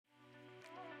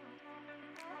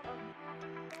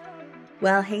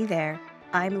Well, hey there.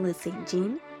 I'm Liz St.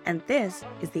 Jean, and this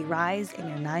is the Rise in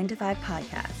Your 9 to 5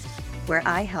 podcast, where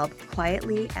I help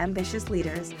quietly ambitious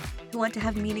leaders who want to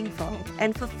have meaningful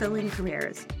and fulfilling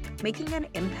careers, making an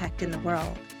impact in the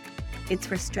world. It's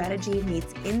where strategy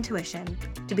meets intuition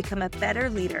to become a better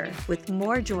leader with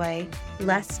more joy,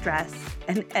 less stress,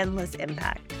 and endless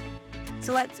impact.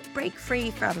 So let's break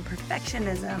free from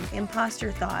perfectionism,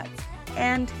 imposter thoughts,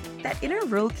 and that inner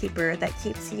rule keeper that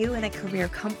keeps you in a career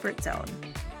comfort zone.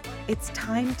 It's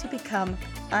time to become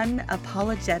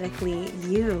unapologetically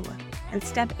you and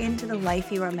step into the life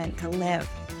you are meant to live.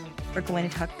 We're going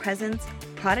to talk presence,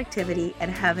 productivity, and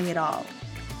having it all.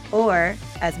 Or,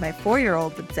 as my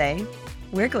 4-year-old would say,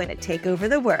 we're going to take over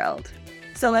the world.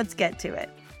 So let's get to it.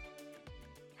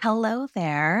 Hello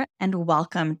there, and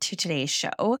welcome to today's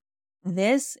show.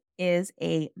 This is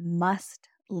a must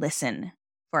listen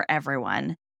for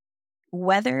everyone.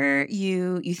 Whether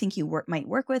you think you might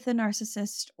work with a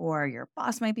narcissist, or your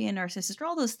boss might be a narcissist, or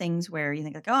all those things where you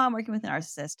think like, oh, I'm working with a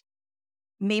narcissist.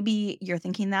 Maybe you're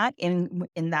thinking that. In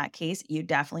that case, you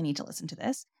definitely need to listen to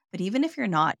this. But even if you're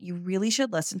not, you really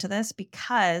should listen to this,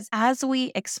 because as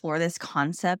we explore this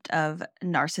concept of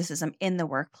narcissism in the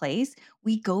workplace,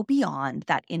 we go beyond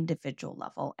that individual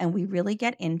level and we really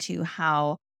get into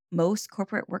how most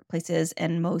corporate workplaces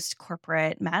and most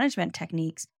corporate management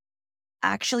techniques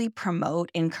actually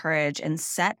promote, encourage, and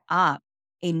set up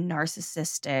a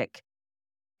narcissistic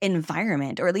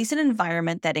environment, or at least an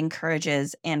environment that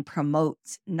encourages and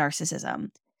promotes narcissism.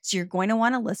 So you're going to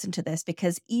want to listen to this,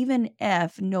 because even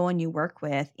if no one you work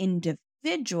with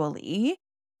individually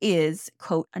is,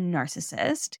 quote, a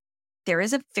narcissist, there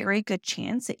is a very good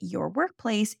chance that your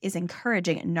workplace is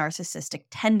encouraging narcissistic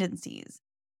tendencies.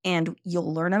 And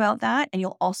you'll learn about that, and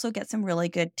you'll also get some really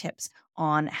good tips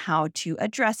on how to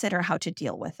address it or how to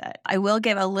deal with it. I will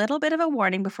give a little bit of a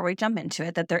warning before we jump into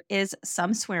it that there is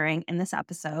some swearing in this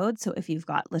episode. So if you've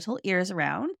got little ears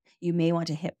around, you may want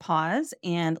to hit pause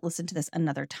and listen to this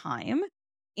another time.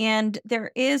 And there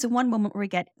is one moment where we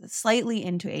get slightly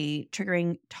into a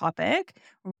triggering topic.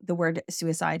 The word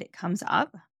suicide comes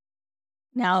up.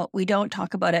 Now, we don't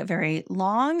talk about it very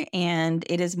long, and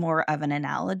it is more of an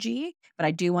analogy, but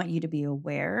I do want you to be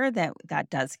aware that that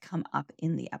does come up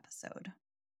in the episode.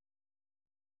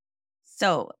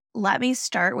 So let me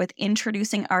start with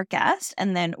introducing our guest,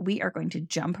 and then we are going to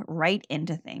jump right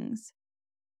into things.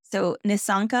 So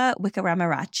Nisanka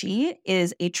Wickramaracci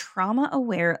is a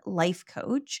trauma-aware life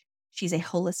coach. She's a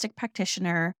holistic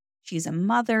practitioner. She's a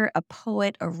mother, a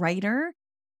poet, a writer,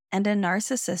 and a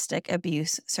narcissistic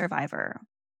abuse survivor.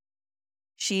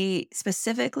 She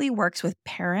specifically works with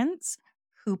parents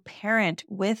who parent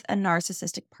with a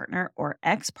narcissistic partner or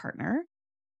ex-partner,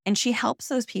 and she helps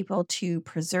those people to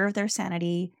preserve their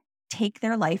sanity, take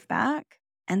their life back,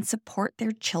 and support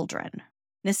their children.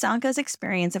 Nisanka's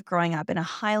experience of growing up in a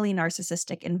highly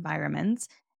narcissistic environment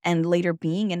and later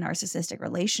being in narcissistic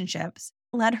relationships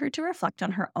led her to reflect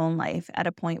on her own life at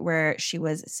a point where she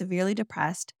was severely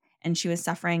depressed and she was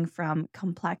suffering from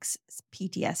complex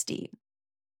PTSD.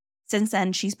 Since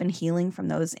then, she's been healing from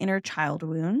those inner child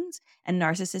wounds and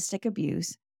narcissistic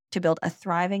abuse to build a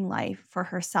thriving life for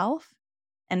herself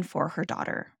and for her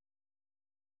daughter.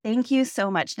 Thank you so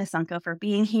much, Nisanka, for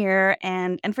being here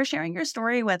and for sharing your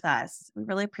story with us. We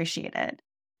really appreciate it.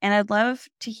 And I'd love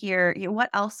to hear,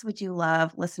 what else would you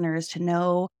love listeners to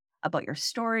know about your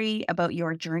story, about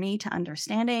your journey to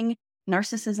understanding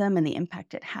narcissism and the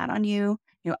impact it had on you,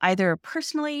 either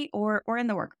personally or in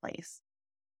the workplace?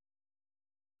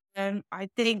 I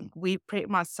think we pretty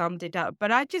much summed it up,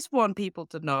 but I just want people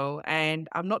to know, and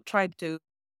I'm not trying to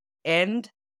end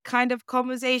kind of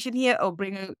conversation here or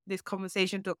bring this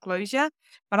conversation to a closure,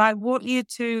 but I want you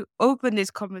to open this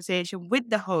conversation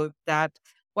with the hope that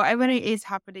whatever it is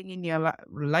happening in your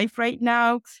life right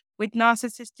now with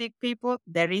narcissistic people,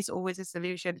 there is always a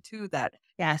solution to that.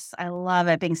 Yes, I love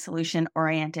it, being solution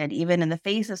oriented, even in the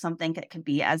face of something that can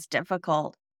be as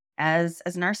difficult as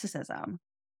narcissism.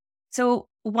 So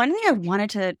one thing I wanted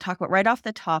to talk about right off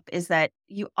the top is that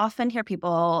you often hear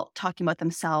people talking about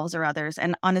themselves or others.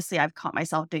 And honestly, I've caught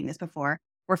myself doing this before,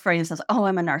 referring to themselves, oh,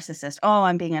 I'm a narcissist. Oh,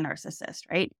 I'm being a narcissist,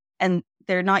 right? And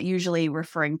they're not usually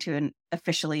referring to an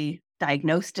officially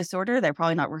diagnosed disorder. They're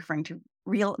probably not referring to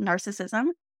real narcissism.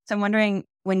 So I'm wondering,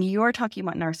 when you're talking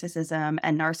about narcissism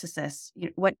and narcissists,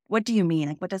 what do you mean?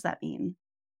 Like, what does that mean?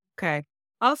 Okay.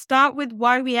 I'll start with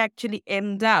why we actually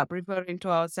end up referring to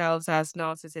ourselves as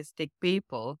narcissistic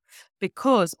people,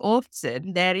 because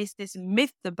often there is this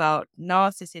myth about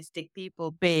narcissistic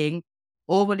people being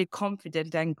overly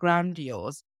confident and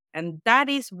grandiose. And that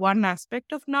is one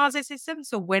aspect of narcissism.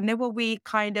 So whenever we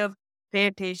kind of pay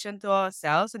attention to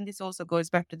ourselves. And this also goes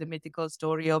back to the mythical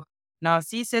story of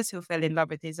Narcissus, who fell in love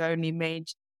with his own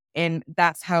image. And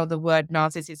that's how the word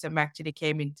narcissism actually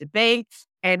came into being.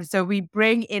 And so we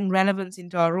bring in relevance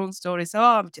into our own stories. Oh,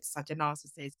 I'm just such a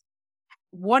narcissist.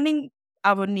 Wanting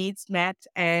our needs met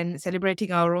and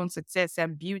celebrating our own success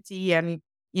and beauty and,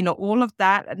 all of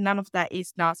that. None of that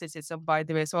is narcissism, by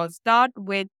the way. So I'll start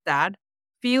with that.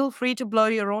 Feel free to blow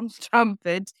your own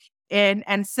trumpet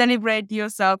and celebrate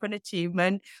yourself and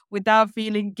achievement without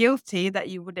feeling guilty that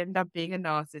you would end up being a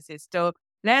narcissist. So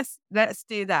let's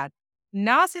do that.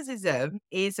 Narcissism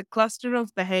is a cluster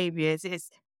of behaviors.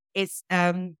 It's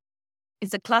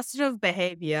a cluster of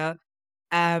behavior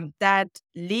that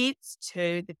leads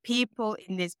to the people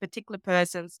in this particular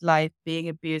person's life being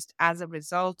abused as a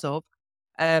result of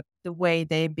the way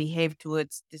they behave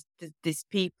towards this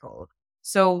people.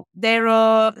 So there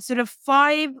are sort of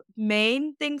five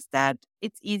main things that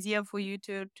it's easier for you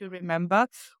to remember.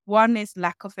 One is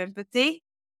lack of empathy.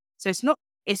 So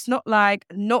it's not like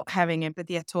not having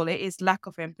empathy at all. It is lack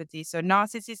of empathy. So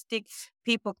narcissistic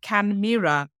people can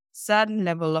mirror certain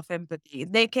level of empathy.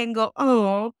 They can go,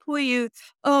 oh, poor you.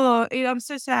 Oh, I'm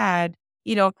so sad.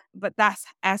 But that's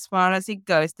as far as it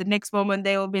goes. The next moment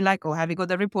they will be like, oh, have you got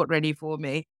the report ready for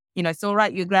me? It's all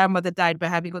right, your grandmother died, but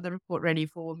have you got the report ready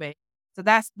for me? So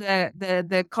that's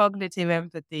the cognitive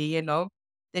empathy.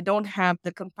 They don't have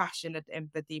the compassionate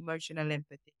empathy, emotional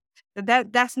empathy. So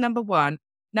that's number one.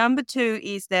 Number two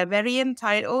is they're very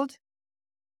entitled.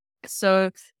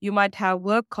 So you might have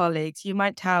work colleagues, you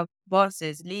might have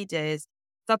bosses, leaders,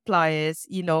 suppliers,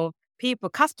 people,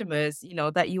 customers,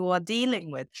 that you are dealing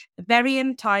with. Very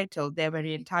entitled. They're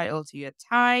very entitled to your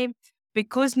time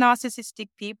because narcissistic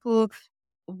people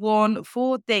want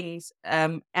four things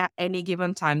at any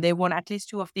given time. They want at least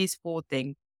two of these four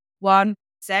things. One,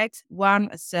 sex, one,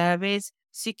 service,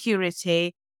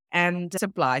 security, and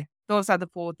supply. Those are the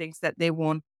four things that they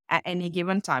want at any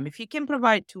given time. If you can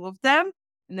provide two of them,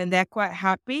 and then they're quite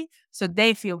happy. So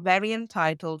they feel very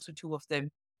entitled to two of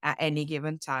them at any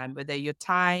given time, whether your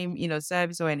time,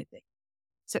 service or anything.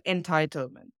 So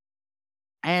entitlement.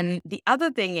 And the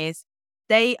other thing is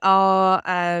they are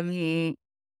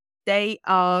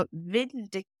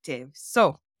vindictive.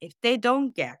 So if they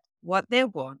don't get what they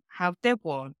want, how they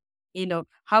want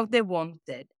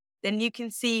it, then you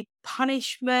can see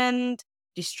punishment,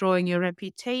 destroying your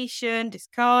reputation,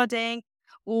 discarding,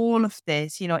 all of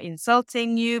this,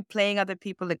 insulting you, playing other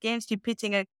people against you,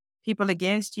 pitting people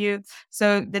against you.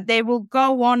 So that they will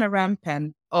go on a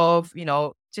rampant of,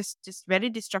 just very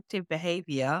destructive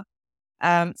behavior.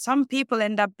 Some people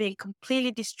end up being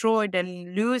completely destroyed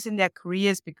and losing their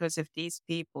careers because of these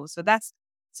people. So that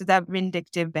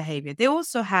vindictive behavior. They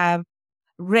also have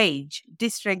rage,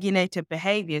 dysregulated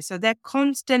behavior. So they're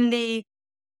constantly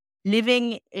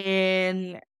living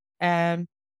um,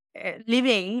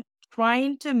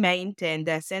 trying to maintain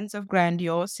their sense of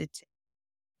grandiosity.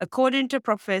 According to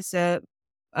Professor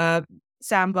uh,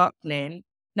 Sam Buckland,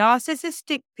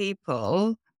 narcissistic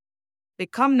people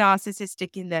become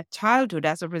narcissistic in their childhood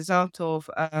as a result of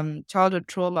childhood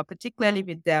trauma, particularly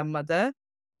with their mother,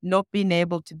 not being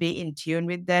able to be in tune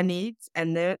with their needs.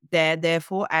 And they're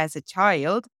therefore, as a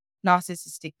child,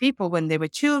 narcissistic people, when they were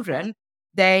children,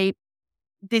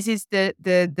 this is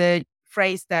the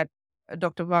phrase that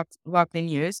Dr. Wagner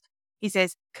used. He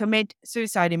says, commit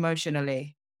suicide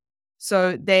emotionally.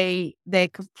 So they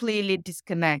completely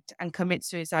disconnect and commit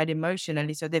suicide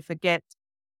emotionally. So they forget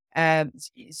they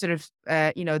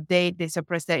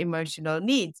suppress their emotional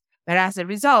needs, but as a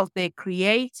result they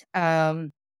create a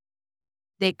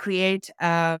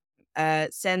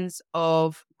sense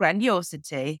of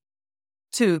grandiosity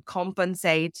to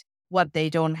compensate what they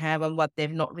don't have and what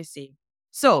they've not received.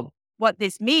 So what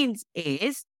this means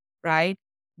is, right,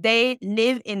 they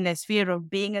live in the sphere of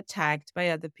being attacked by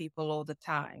other people all the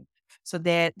time. So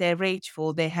they're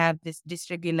rageful, they have this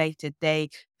dysregulated, they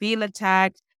feel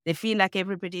attacked, they feel like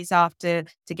everybody's after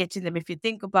to get to them. If you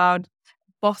think about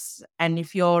boss, and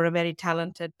if you're a very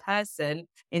talented person,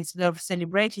 instead of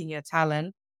celebrating your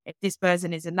talent, if this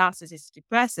person is a narcissistic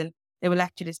person, they will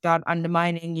actually start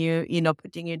undermining you,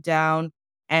 putting you down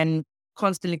and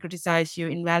constantly criticize you,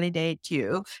 invalidate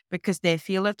you because they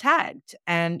feel attacked.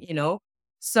 And,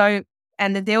 so,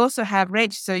 and then they also have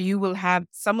rage. So you will have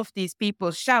some of these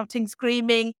people shouting,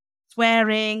 screaming,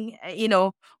 swearing,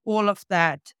 all of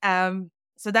that.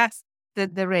 So that's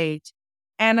the rage.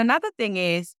 And another thing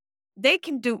is they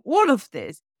can do all of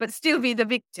this, but still be the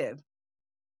victim,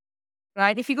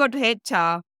 right? If you go to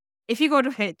HR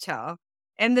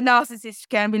and the narcissist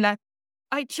can be like,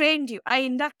 I trained you, I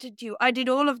inducted you, I did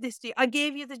all of this to you, I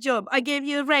gave you the job, I gave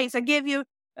you a raise, I gave you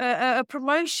a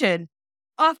promotion.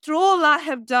 after all I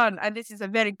have done, and this is a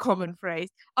very common phrase,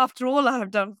 after all I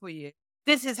have done for you,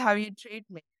 this is how you treat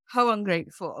me. How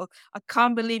ungrateful. I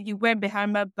can't believe you went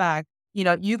behind my back.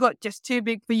 You got just too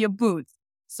big for your boots.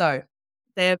 So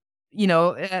they're,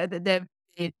 they're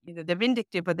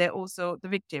vindictive, but they're also the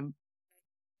victim.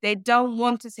 They don't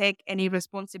want to take any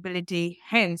responsibility.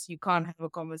 Hence, you can't have a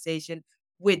conversation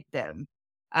with them.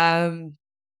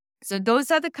 So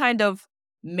those are the kind of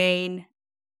main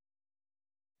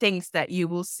things that you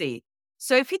will see.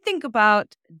 So if you think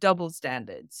about double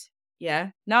standards, yeah,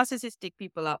 narcissistic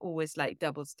people are always like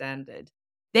double standard.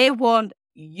 They want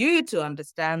you to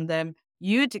understand them,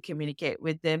 you to communicate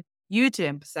with them, you to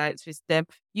empathize with them,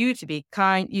 you to be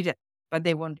kind, but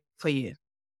they want it for you.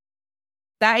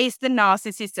 That is the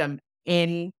narcissism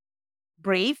in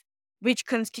brief, which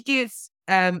constitutes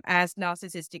as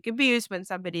narcissistic abuse. When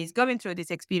somebody is going through this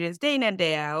experience day in and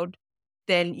day out,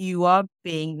 then you are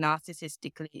being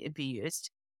narcissistically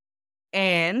abused.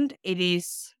 And it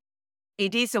is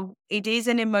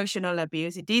an emotional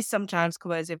abuse. It is sometimes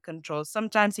coercive control.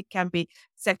 Sometimes it can be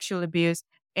sexual abuse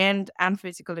and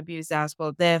physical abuse as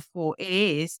well. Therefore, it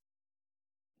is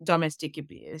domestic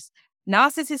abuse.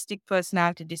 Narcissistic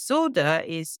personality disorder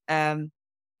is, pathologizing,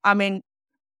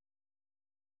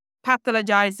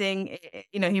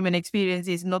 human experience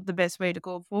is not the best way to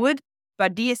go forward.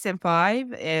 But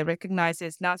DSM-5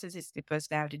 recognizes narcissistic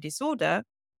personality disorder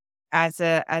as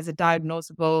a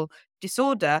diagnosable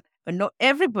disorder, but not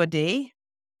everybody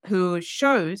who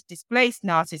displays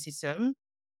narcissism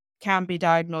can be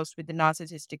diagnosed with the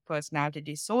narcissistic personality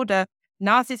disorder.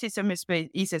 Narcissism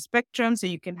is a spectrum, so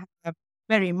you can have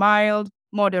very mild,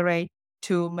 moderate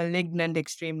to malignant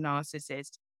extreme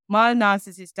narcissists. Mild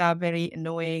narcissists are very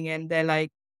annoying, and they're like,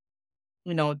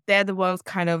 they're the ones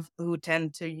kind of who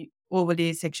tend to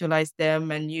overly sexualize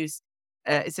them and use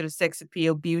sort of sex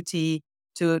appeal, beauty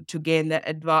to gain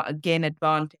gain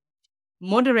advantage.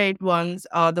 Moderate ones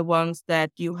are the ones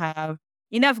that you have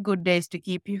enough good days to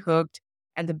keep you hooked,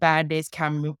 and the bad days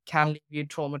can leave you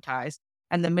traumatized.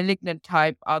 And the malignant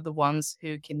type are the ones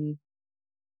who can,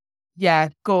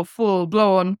 go full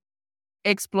blown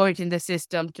exploiting the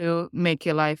system to make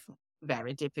your life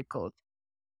very difficult.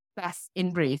 That's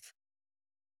in brief.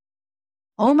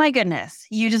 Oh my goodness,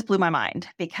 you just blew my mind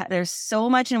because there's so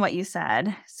much in what you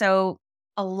said. So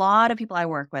a lot of people I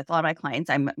work with, a lot of my clients,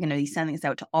 I'm going to be sending this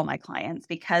out to all my clients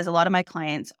because a lot of my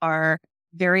clients are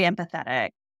very empathetic.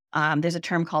 There's a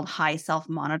term called high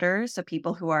self-monitors. So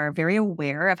people who are very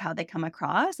aware of how they come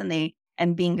across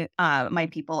and being my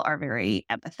people are very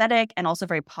empathetic and also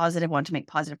very positive, want to make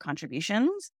positive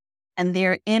contributions. And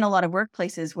they're in a lot of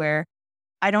workplaces where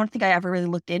I don't think I ever really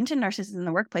looked into narcissism in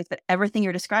the workplace, but everything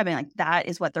you're describing, like that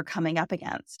is what they're coming up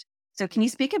against. So can you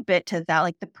speak a bit to that?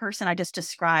 Like the person I just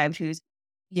described who's,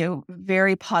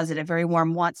 very positive, very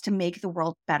warm, wants to make the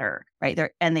world better, right?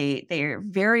 They're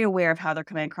very aware of how they're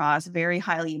coming across, very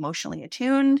highly emotionally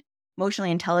attuned,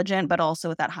 emotionally intelligent, but also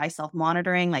with that high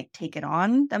self-monitoring, like take it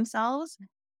on themselves.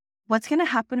 What's going to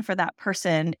happen for that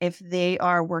person if they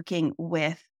are working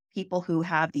with people who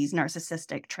have these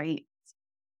narcissistic traits?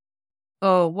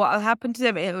 Oh, what will happen to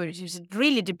them? It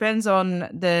really depends on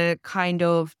the kind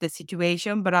of the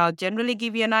situation, but I'll generally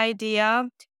give you an idea.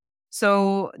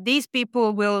 So these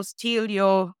people will steal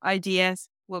your ideas,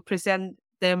 will present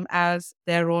them as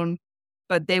their own,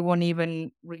 but they won't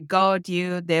even regard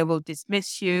you. They will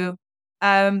dismiss you.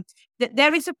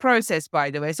 There is a process, by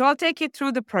the way. So I'll take you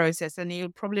through the process and you'll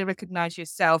probably recognize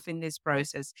yourself in this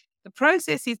process. The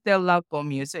process is they'll love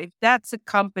bomb you. So if that's a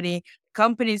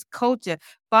company's culture,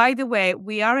 by the way,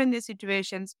 we are in these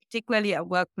situations, particularly at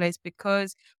workplace,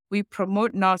 because we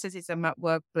promote narcissism at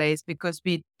workplace because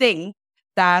we think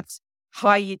that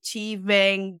high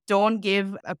achieving, don't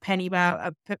give a penny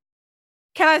about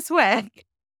can I swear?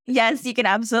 Yes, you can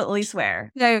absolutely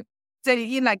swear. So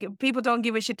like people don't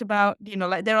give a shit about,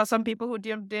 like there are some people who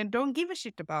don't give a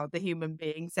shit about the human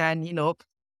beings. And,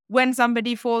 when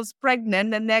somebody falls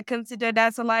pregnant and they're considered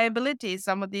as a liability,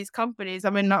 some of these companies,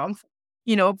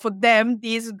 for them,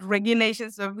 these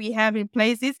regulations that we have in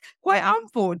place is quite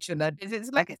unfortunate.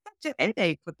 It's like it's such a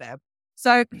headache for them.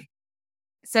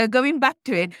 So going back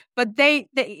to it, but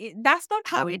that's not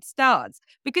how it starts.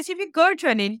 Because if you go to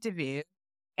an interview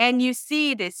and you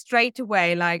see this straight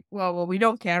away, like, well, we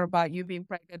don't care about you being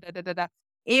pregnant, da, da, da, da.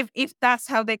 If that's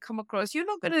how they come across, you're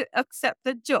not going to accept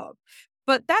the job.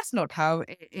 But that's not how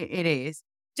it is.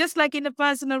 Just like in a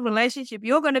personal relationship,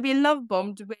 you're going to be love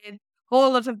bombed with a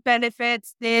whole lot of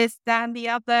benefits, this, that, and the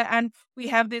other. And we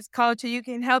have this culture, you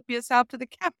can help yourself to the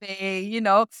cafe,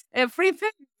 free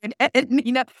food.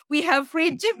 And, we have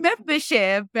free gym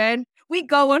membership and we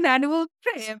go on annual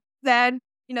trips. And,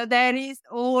 there is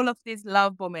all of this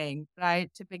love bombing, right?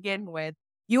 To begin with,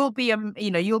 you'll be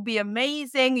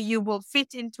amazing. You will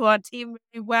fit into our team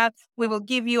really well. We will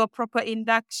give you a proper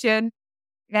induction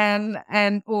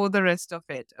and all the rest of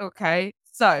it. Okay.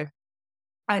 So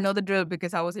I know the drill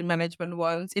because I was in management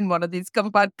once in one of these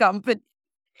compound companies.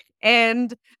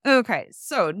 And okay,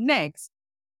 so next,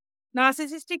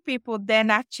 narcissistic people then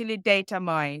actually data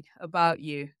mine about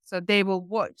you. So they will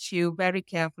watch you very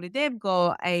carefully. They've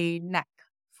got a knack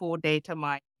for data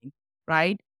mining,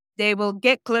 right? They will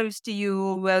get close to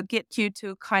you, will get you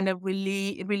to kind of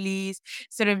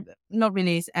sort of not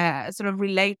release, sort of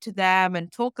relate to them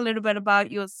and talk a little bit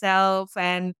about yourself.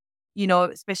 And,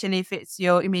 especially if it's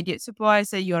your immediate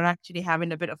supervisor, you're actually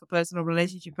having a bit of a personal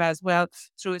relationship as well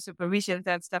through supervision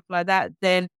and stuff like that.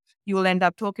 Then you will end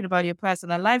up talking about your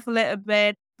personal life a little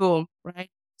bit, boom, right?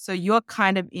 So you're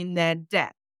kind of in their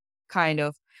depth, kind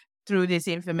of through this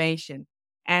information.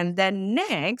 And then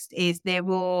next is they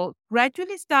will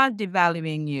gradually start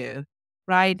devaluing you,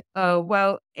 right?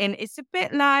 Well, and it's a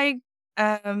bit like,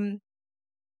 um,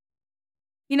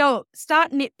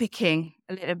 start nitpicking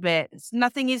a little bit.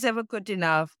 Nothing is ever good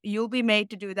enough. You'll be made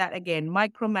to do that again.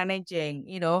 Micromanaging.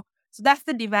 So that's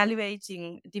the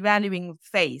devaluing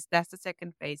phase. That's the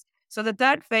second phase. So the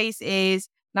third phase is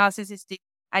narcissistic,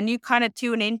 and you kind of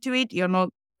tune into it. You're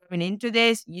not going into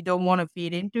this. You don't want to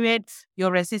feed into it.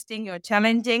 You're resisting. You're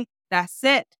challenging. That's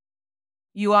it.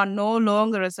 You are no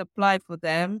longer a supply for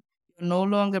them. You're no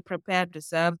longer prepared to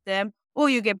serve them. Or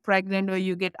you get pregnant or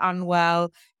you get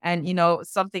unwell and,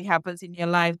 something happens in your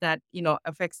life that,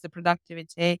 affects the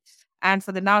productivity. And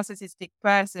for the narcissistic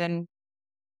person,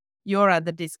 you're at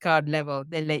the discard level.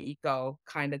 They let you go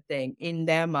kind of thing in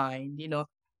their mind,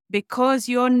 because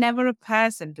you're never a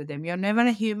person to them. You're never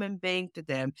a human being to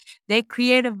them. They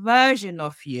create a version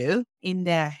of you in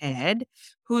their head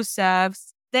who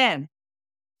serves them.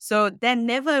 So they're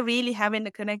never really having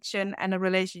a connection and a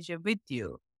relationship with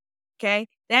you. Okay.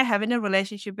 They're having a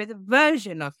relationship with a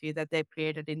version of you that they've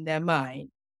created in their mind.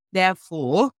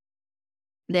 Therefore,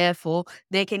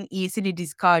 they can easily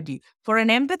discard you. For an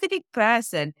empathetic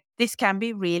person, this can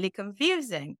be really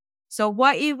confusing. So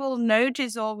what you will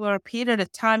notice over a period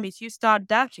of time is you start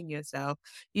doubting yourself.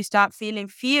 You start feeling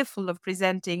fearful of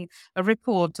presenting a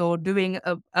report or doing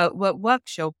a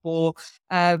workshop or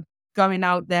going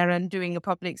out there and doing a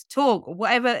public talk,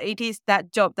 whatever it is,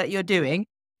 that job that you're doing.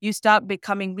 You start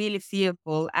becoming really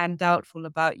fearful and doubtful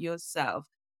about yourself.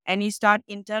 And you start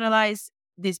internalize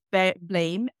this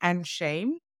blame and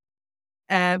shame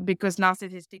because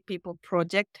narcissistic people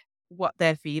project what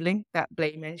they're feeling, that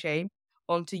blame and shame,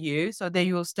 onto you. So then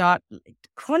you'll start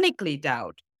chronically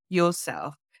doubt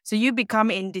yourself. So you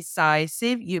become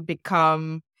indecisive, you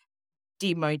become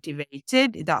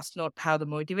demotivated. That's not how the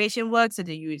motivation works. So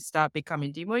then you start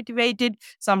becoming demotivated,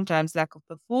 sometimes lack of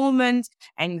performance,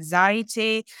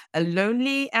 anxiety,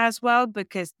 lonely as well,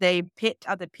 because they pit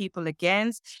other people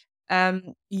against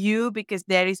you, because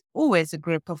there is always a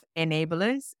group of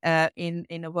enablers in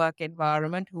a work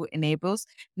environment who enables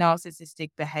narcissistic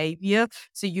behavior.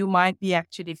 So you might be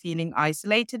actually feeling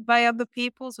isolated by other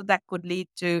people. So that could lead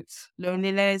to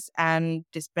loneliness and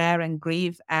despair and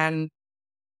grief and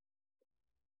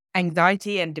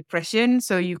anxiety and depression.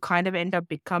 So you kind of end up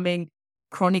becoming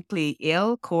chronically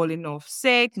ill, calling off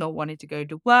sick, not wanting to go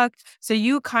to work. So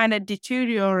you kind of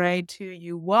deteriorate who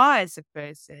you are as a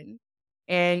person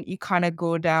and you kind of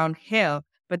go downhill.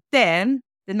 But then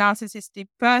the narcissistic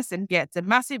person gets a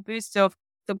massive boost of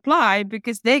supply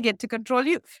because they get to control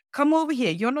you. Come over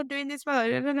here. You're not doing this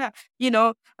well.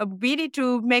 We need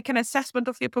to make an assessment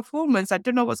of your performance. I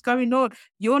don't know what's going on.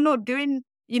 You're not doing,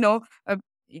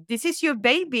 this is your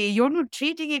baby. You're not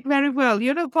treating it very well.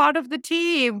 You're not part of the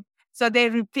team. So they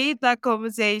repeat that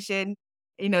conversation.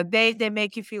 They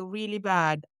make you feel really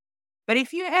bad. But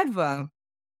if you ever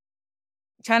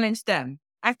challenge them,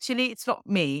 actually, it's not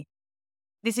me.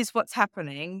 This is what's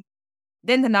happening.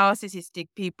 Then the narcissistic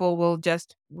people will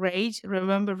just rage.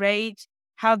 Remember, rage.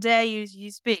 How dare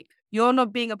you speak? You're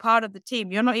not being a part of the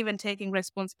team. You're not even taking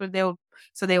responsibility.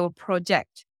 They will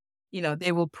project.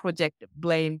 They will project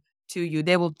blame to you.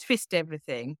 They will twist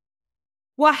everything.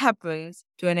 What happens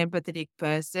to an empathetic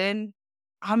person?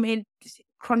 I mean,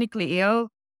 chronically ill,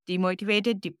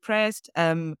 demotivated, depressed,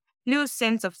 lose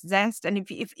sense of zest. And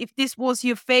if this was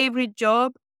your favorite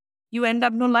job, you end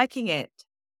up not liking it.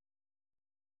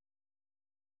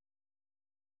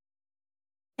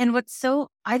 And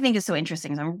I think is so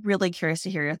interesting, is I'm really curious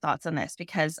to hear your thoughts on this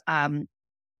because,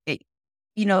 it,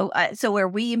 so where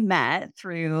we met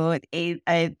through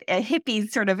a hippie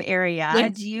sort of area, Yeah.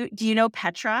 do you know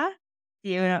Petra? Do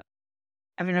you know?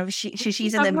 I don't know if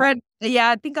she's in I've the heard, yeah,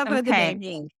 I think I've heard the okay.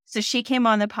 name. Yeah. So she came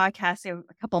on the podcast a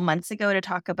couple months ago to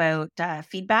talk about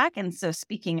feedback. And so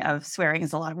speaking of swearing,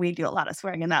 we do a lot of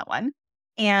swearing in that one.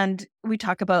 And we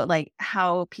talk about like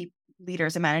how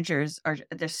leaders and managers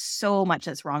there's so much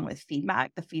that's wrong with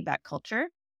feedback, the feedback culture.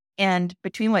 And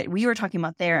between what we were talking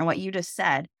about there and what you just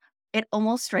said, it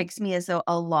almost strikes me as though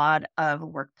a lot of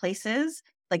workplaces,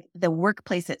 like the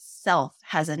workplace itself,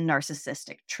 has a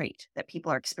narcissistic trait that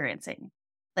people are experiencing.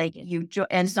 Like and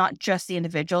it's not just the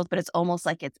individuals, but it's almost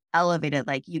like it's elevated.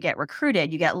 Like you get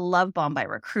recruited, you get love bombed by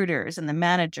recruiters and the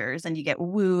managers, and you get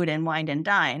wooed and wined and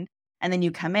dined. And then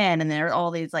you come in and there are all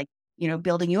these like,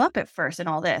 building you up at first and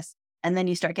all this. And then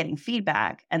you start getting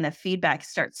feedback, and the feedback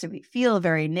starts to feel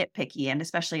very nitpicky. And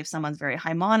especially if someone's very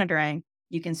high monitoring,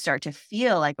 you can start to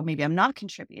feel like, oh, maybe I'm not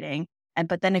contributing.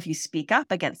 But then if you speak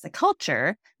up against the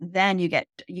culture, then you get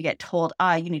told,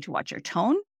 you need to watch your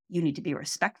tone. You need to be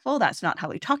respectful. That's not how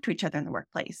we talk to each other in the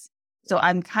workplace. So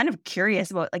I'm kind of curious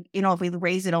about, like, if we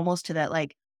raise it almost to that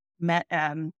like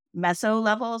meso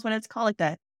level is what it's called,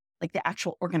 like the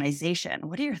actual organization.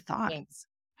 What are your thoughts? Yes.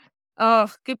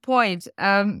 Oh, good point.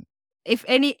 If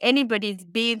anybody's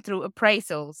been through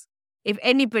appraisals, if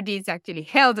anybody's actually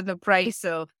held an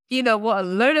appraisal, you know what a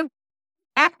load of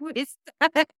is.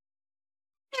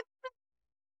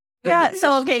 Yeah.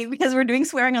 So, okay, because we're doing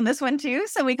swearing on this one too.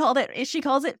 So she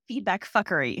calls it feedback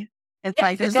fuckery. It's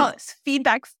like there's all this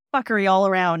feedback fuckery all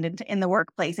around in the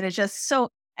workplace. And it's just so,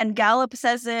 and Gallup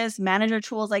says this, manager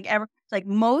tools, like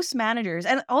most managers.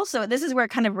 And also this is where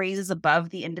it kind of raises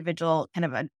above the individual kind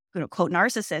of a quote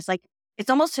narcissist. Like it's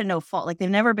almost to no fault. Like they've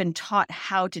never been taught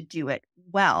how to do it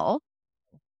well.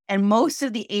 And most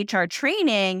of the HR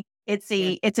training, it's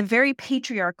a very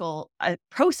patriarchal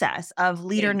process of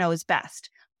leader knows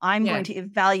best. I'm going to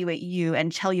evaluate you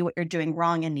and tell you what you're doing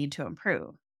wrong and need to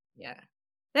improve. Yeah.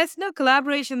 There's no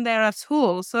collaboration there at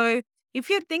all. So if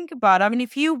you think about it, I mean,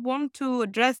 if you want to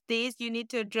address this, you need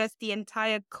to address the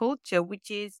entire culture,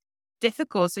 which is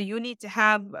difficult. So you need to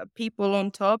have people on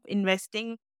top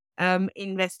investing in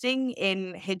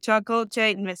HR culture,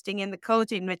 investing in the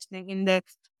culture, investing in the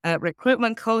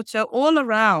recruitment culture all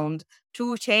around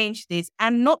to change this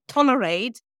and not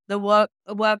tolerate the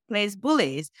workplace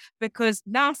bullies, because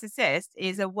narcissist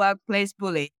is a workplace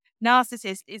bully.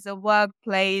 Narcissist is a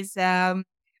workplace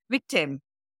victim,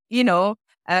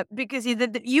 because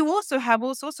you also have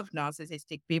all sorts of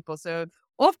narcissistic people. So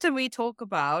often we talk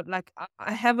about, like,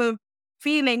 I have a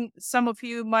feeling some of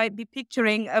you might be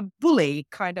picturing a bully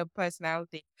kind of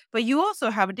personality, but you also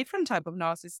have a different type of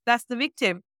narcissist. That's the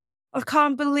victim. I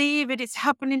can't believe it is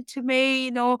happening to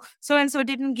me, so and so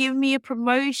didn't give me a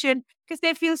promotion, because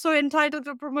they feel so entitled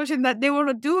to a promotion that they want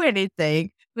to do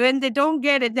anything. When they don't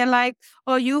get it, they're like,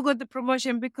 oh, you got the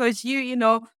promotion because you're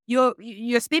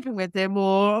sleeping with them,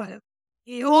 or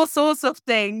all sorts of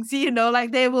things,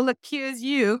 like they will accuse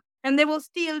you and they will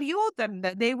steal your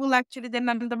thunder. They will actually then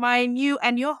undermine you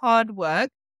and your hard work,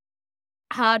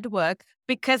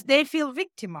 because they feel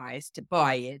victimized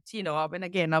by it. I mean,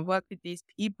 again, I've worked with these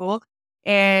people,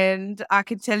 and I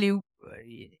can tell you,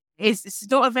 it's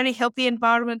not a very healthy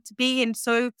environment to be in.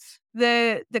 So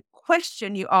the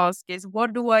question you ask is,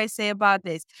 what do I say about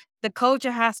this? The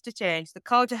culture has to change. The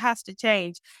culture has to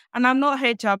change. And I'm not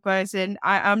a HR person.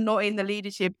 I'm not in the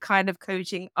leadership kind of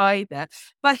coaching either.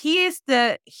 But here's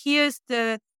the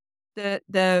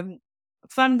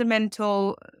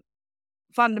fundamental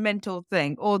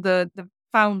thing, or the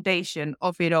foundation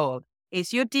of it all,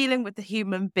 is you're dealing with a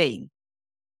human being.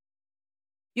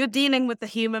 You're dealing with a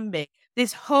human being.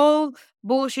 This whole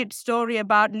bullshit story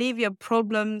about leave your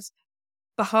problems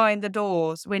behind the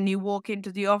doors when you walk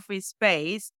into the office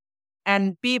space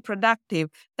and be productive,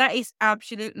 that is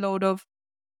absolute load of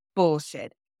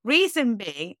bullshit. Reason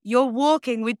being, you're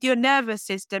walking with your nervous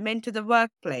system into the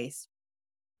workplace,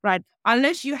 right?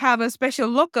 Unless you have a special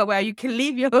locker where you can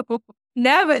leave your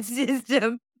nervous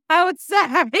system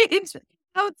outside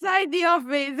the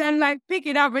office and like pick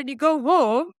it up when you go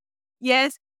home.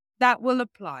 Yes, that will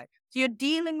apply. So you're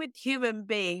dealing with human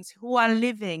beings who are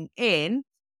living in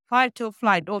fight or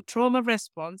flight or trauma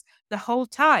response the whole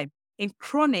time, in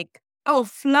chronic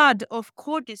flood of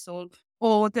cortisol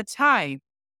all the time,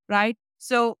 right?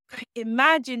 So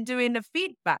imagine doing a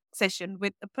feedback session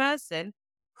with a person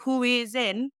who is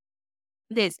in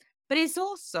this. But it's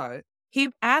also,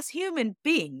 as human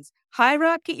beings,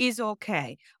 hierarchy is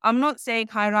okay. I'm not saying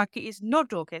hierarchy is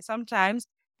not okay. Sometimes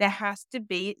there has to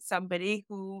be somebody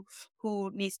who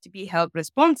needs to be held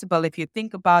responsible. If you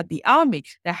think about the army,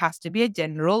 there has to be a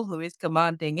general who is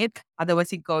commanding it.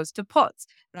 Otherwise, it goes to pots,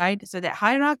 right? So the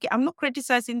hierarchy, I'm not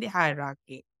criticizing the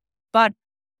hierarchy, but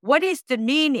What is the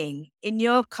meaning in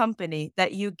your company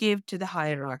that you give to the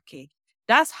hierarchy?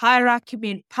 Does hierarchy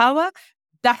mean power?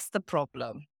 That's the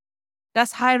problem.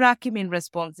 Does hierarchy mean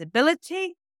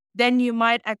responsibility? Then you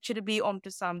might actually be onto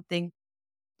something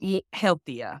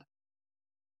healthier.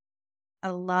 I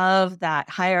love that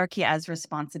hierarchy as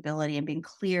responsibility and being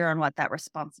clear on what that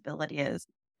responsibility is.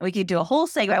 We could do a whole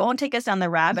segment. I won't take us down the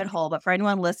rabbit hole, but for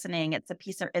anyone listening, it's a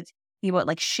piece of it's about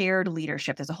like shared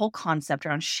leadership. There's a whole concept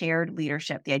around shared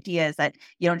leadership. The idea is that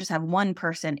you don't just have one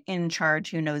person in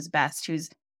charge who knows best, who's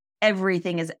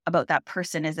everything is about that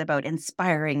person, is about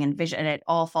inspiring and vision, and it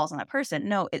all falls on that person.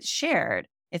 No, it's shared.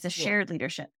 It's a Yeah. shared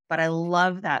leadership. But I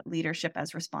love that leadership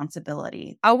as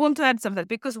responsibility. I want to add something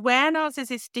because when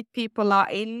narcissistic people are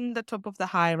in the top of the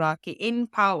hierarchy, in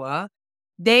power,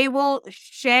 they will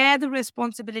share the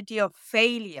responsibility of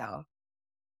failure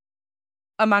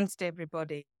amongst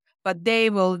everybody, but they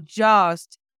will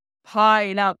just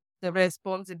pile up the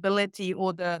responsibility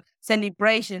or the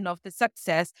celebration of the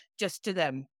success just to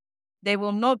them. They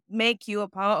will not make you a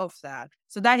part of that.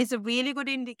 So that is a really good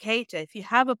indicator. If you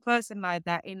have a person like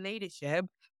that in leadership,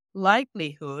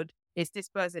 likelihood is this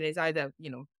person is either,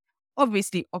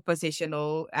 obviously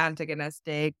oppositional,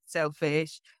 antagonistic,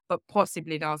 selfish, but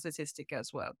possibly narcissistic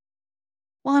as well.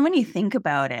 Well, and when you think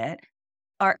about it,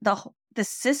 are the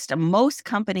system, most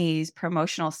companies'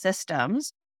 promotional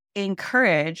systems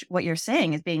encourage what you're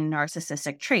saying is being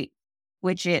narcissistic trait,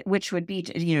 which would be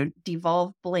to,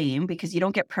 devolve blame because you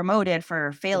don't get promoted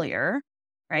for Yeah. failure,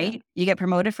 Yeah. right? You get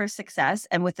promoted for success.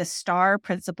 And with the star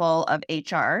principle of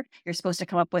HR, you're supposed to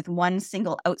come up with one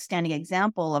single outstanding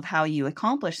example of how you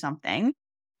accomplish something.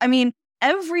 I mean,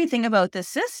 everything about the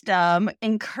system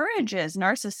encourages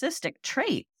narcissistic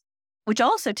traits. Which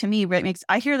also to me makes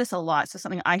I hear this a lot. So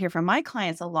something I hear from my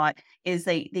clients a lot is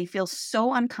they feel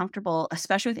so uncomfortable,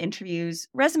 especially with interviews,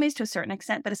 resumes to a certain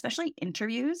extent, but especially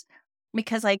interviews,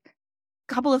 because like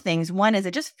a couple of things. One is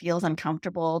it just feels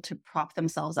uncomfortable to prop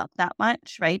themselves up that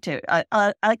much, right? To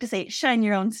I like to say shine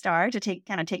your own star to take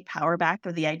power back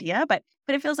of the idea, but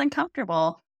it feels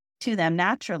uncomfortable to them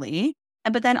naturally.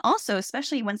 And but then also,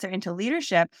 especially once they're into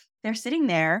leadership, they're sitting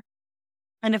there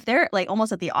and if they're like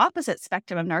almost at the opposite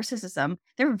spectrum of narcissism,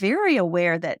 they're very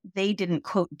aware that they didn't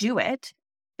quote do it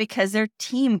because their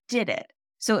team did it.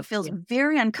 So it feels Yeah.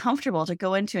 very uncomfortable to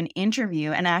go into an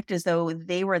interview and act as though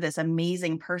they were this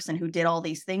amazing person who did all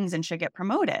these things and should get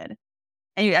promoted.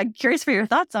 And I'm curious for your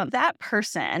thoughts on that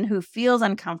person who feels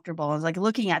uncomfortable is like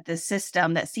looking at this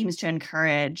system that seems to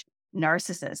encourage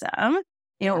narcissism.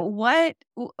 Yeah. What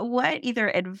either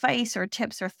advice or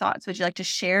tips or thoughts would you like to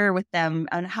share with them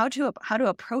on how to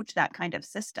approach that kind of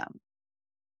system?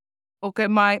 Okay,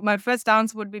 my first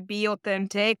answer would be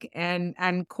authentic and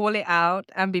call it out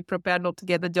and be prepared not to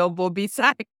get the job or be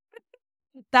sacked.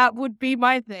 That would be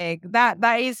my thing.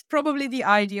 That is probably the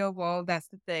ideal world. That's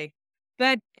the thing.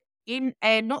 But in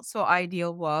a not so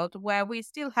ideal world where we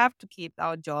still have to keep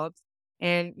our jobs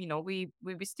and we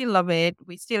still love it,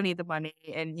 we still need the money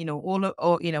and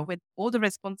with all the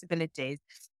responsibilities,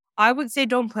 I would say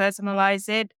don't personalize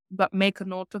it, but make a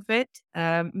note of it.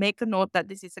 Make a note that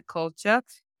this is a culture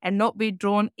and not be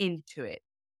drawn into it.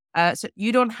 So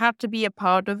you don't have to be a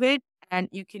part of it and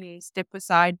you can step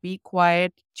aside, be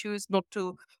quiet, choose not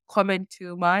to comment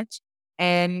too much.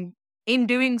 And in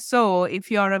doing so, if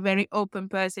you are a very open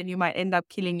person, you might end up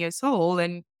killing your soul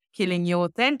and killing your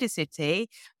authenticity.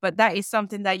 But that is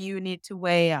something that you need to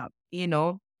weigh up.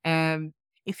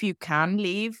 If you can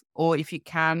leave or if you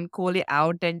can call it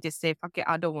out, then just say, fuck it,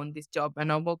 I don't want this job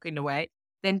and I'm walking away.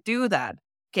 Then do that.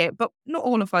 Okay, but not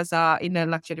all of us are in a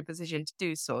luxury position to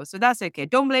do so. So that's okay.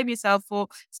 Don't blame yourself for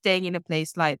staying in a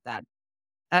place like that.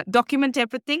 Document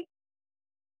everything.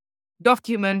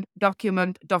 Document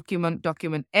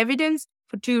evidence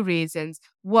for two reasons.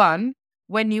 One,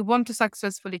 when you want to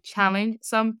successfully challenge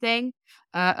something,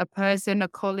 a person, a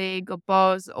colleague, a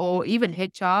boss, or even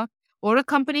HR or a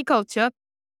company culture,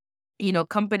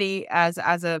 company as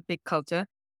a big culture,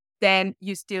 then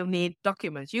you still need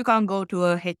documents. You can't go to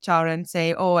a HR and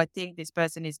say, oh, I think this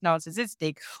person is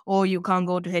narcissistic. Or you can't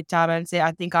go to HR and say,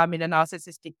 I think I'm in a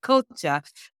narcissistic culture.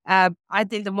 I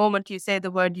think the moment you say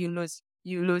the word, you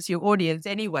lose your audience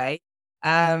anyway.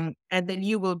 And then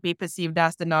you will be perceived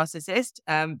as the narcissist.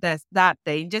 There's that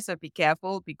danger. So be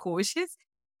careful, be cautious.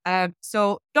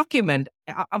 So document.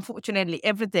 Unfortunately,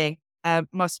 everything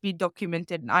must be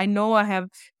documented. I know I have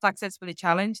successfully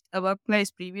challenged a workplace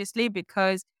previously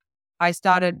because I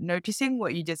started noticing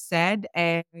what you just said,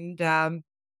 and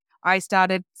I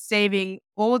started saving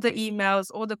all the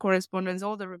emails, all the correspondence,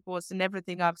 all the reports, and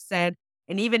everything I've said.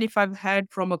 And even if I've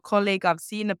heard from a colleague, I've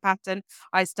seen a pattern,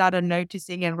 I started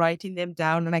noticing and writing them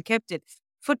down, and I kept it.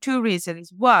 for two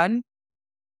reasons. One,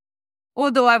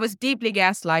 although I was deeply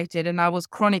gaslighted and I was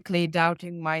chronically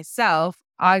doubting myself,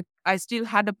 I still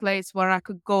had a place where I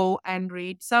could go and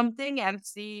read something and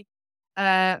see,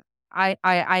 uh, I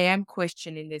am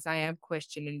questioning this. I am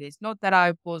questioning this. Not that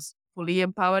I was fully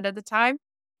empowered at the time,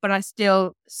 but I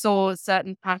still saw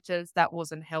certain patterns that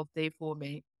wasn't healthy for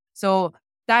me. So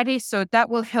that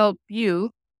will help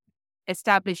you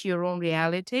establish your own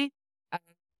reality, uh,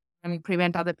 and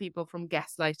prevent other people from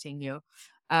gaslighting you.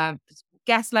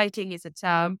 Gaslighting is a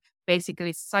term,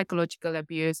 basically psychological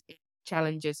abuse. It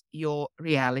challenges your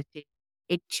reality.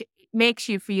 It makes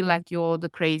you feel like you're the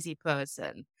crazy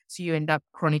person. So you end up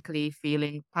chronically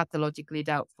feeling pathologically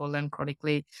doubtful and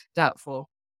chronically doubtful.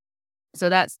 So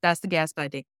that's the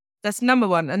gaslighting. That's number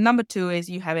one. And number two is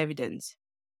you have evidence,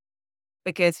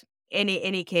 because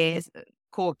any case,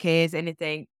 court case,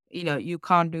 anything, you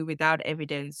can't do without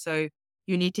evidence. So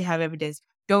you need to have evidence.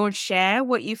 Don't share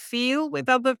what you feel with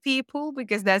other people,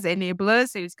 because there's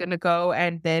enablers who's going to go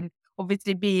and then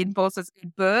obviously be in both of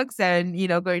good books and,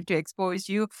 going to expose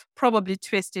you, probably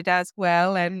twist it as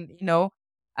well. And,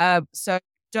 so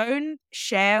don't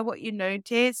share what you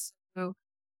notice. So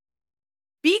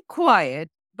be quiet,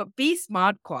 but be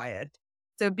smart quiet.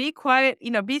 So be quiet,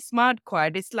 be smart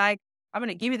quiet. It's like, I'm going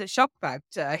to give you the shock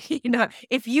factor.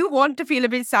 If you want to feel a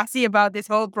bit sassy about this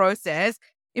whole process,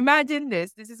 imagine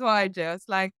this. This is what I do. It's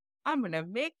like, I'm going to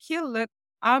make you look,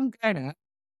 I'm going to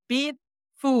be a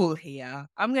fool here.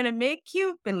 I'm going to make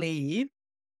you believe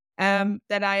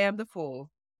that I am the fool,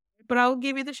 but I'll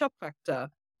give you the shock factor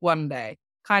one day,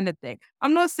 kind of thing.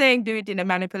 I'm not saying do it in a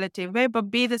manipulative way, but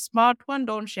be the smart one.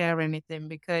 Don't share anything,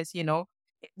 because,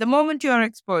 the moment you are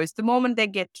exposed, the moment they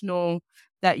get to know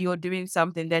that you're doing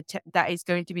something that is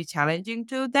going to be challenging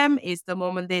to them, is the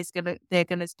moment they're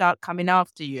gonna start coming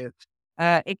after you.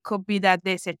 It could be that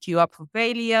they set you up for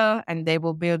failure and they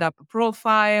will build up a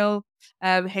profile,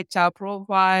 HR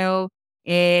profile,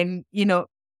 and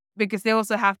because they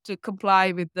also have to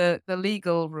comply with the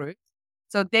legal route.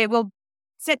 So they will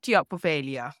set you up for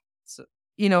failure. So,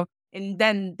 and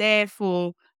then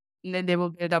therefore, and then they will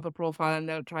build up a profile and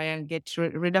they'll try and get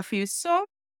rid of you. So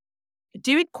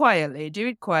do it quietly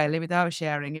without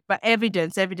sharing it. But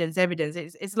evidence, evidence, evidence.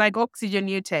 It's like oxygen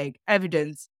you take,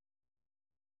 evidence.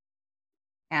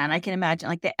 And I can imagine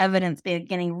like the evidence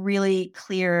getting really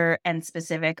clear and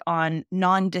specific on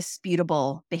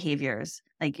non-disputable behaviors,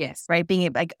 like, Yes. right, being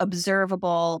like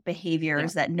observable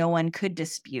behaviors that no one could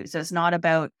dispute. So it's not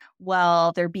about,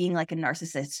 well, they're being like a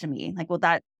narcissist to me. Like, well,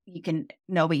 that you can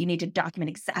know, but you need to document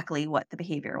exactly what the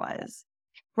behavior was.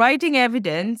 Writing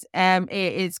evidence,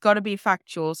 it's got to be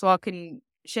factual. So I can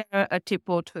share a tip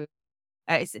or two.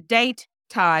 It's date,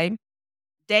 time,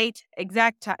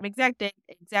 exact time, exact date,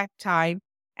 exact time,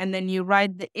 and then you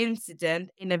write the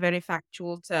incident in a very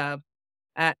factual term.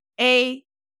 A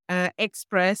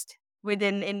expressed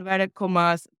within inverted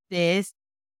commas this,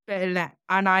 and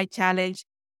I challenge.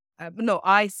 No,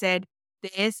 I said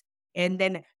this, and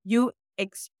then you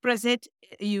express it.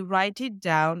 You write it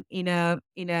down in a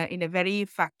very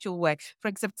factual way. For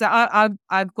example, so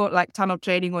I've got like ton of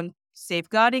training on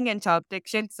safeguarding and child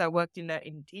protection. So I worked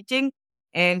in teaching,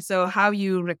 and so how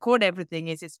you record everything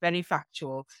is it's very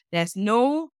factual. There's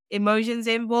no emotions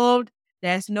involved.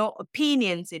 There's no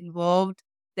opinions involved.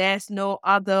 There's no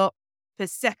other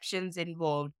perceptions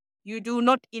involved. You do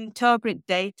not interpret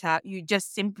data, you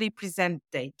just simply present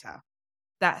data.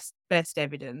 That's best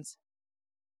evidence.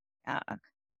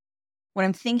 What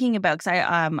I'm thinking about,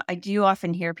 because I do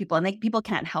often hear people, and people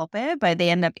can't help it, but they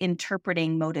end up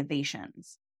interpreting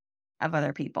motivations of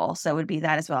other people. So it would be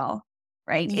that as well,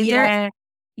 right? Is there?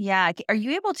 Yeah. Are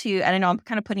you able to? And I know I'm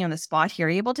kind of putting you on the spot here. Are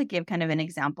you able to give kind of an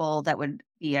example that would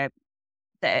be of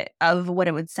what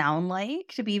it would sound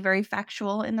like to be very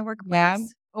factual in the workplace? Yeah.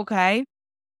 Okay.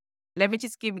 Let me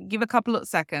just give a couple of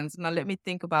seconds and let me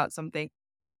think about something.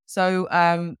 So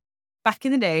back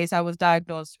in the days, I was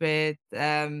diagnosed with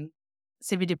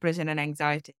severe depression and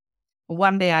anxiety.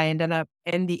 One day I ended up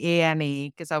in the A&E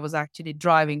because I was actually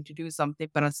driving to do something,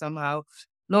 but I somehow,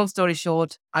 long story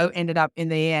short, I ended up in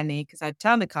the A&E because I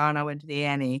turned the car and I went to the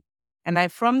A&E.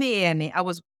 And from the A&E, I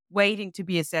was waiting to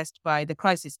be assessed by the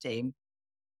crisis team.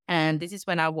 And this is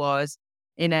when I was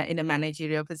in a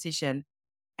managerial position.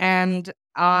 And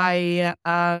I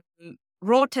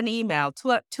wrote an email,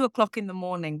 2 o'clock in the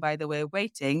morning, by the way,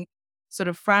 waiting, sort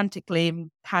of frantically,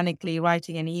 panically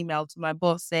writing an email to my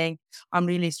boss saying, I'm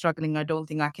really struggling. I don't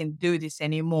think I can do this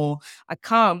anymore. I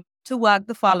come to work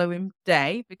the following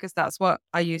day because that's what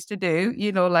I used to do,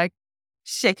 like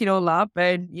shake it all up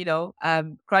and,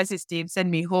 crisis team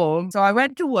send me home. So I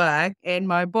went to work and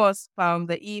my boss found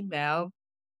the email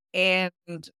and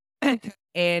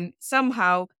and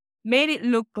somehow made it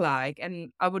look like,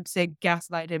 and I would say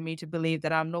gaslighted me to believe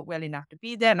that I'm not well enough to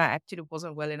be there, and I actually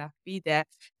wasn't well enough to be there,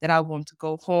 that I want to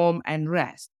go home and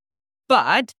rest.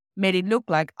 But made it look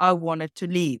like I wanted to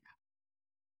leave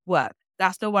work.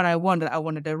 That's not what I wanted. I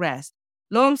wanted to rest.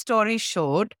 Long story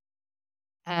short,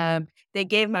 they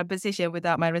gave my position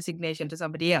without my resignation to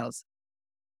somebody else,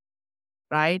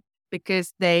 right?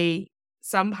 Because they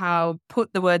somehow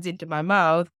put the words into my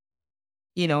mouth,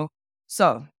 you know.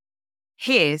 So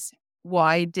here's what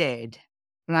I did,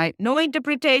 right? No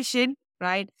interpretation,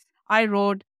 right? I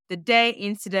wrote the day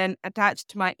incident attached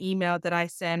to my email that I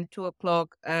sent 2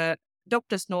 o'clock,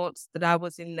 doctor's notes that I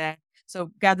was in there.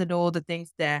 So gathered all the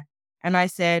things there. And I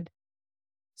said,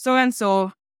 so and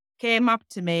so came up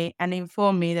to me and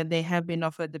informed me that they have been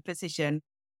offered the position.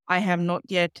 I have not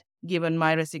yet given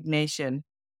my resignation.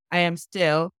 I am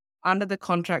still under the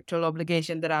contractual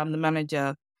obligation that I'm the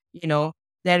manager. You know,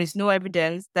 there is no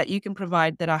evidence that you can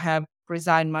provide that I have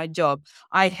resigned my job.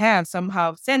 I have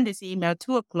somehow sent this email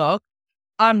 2 o'clock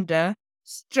under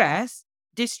stress,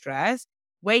 distress,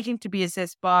 waiting to be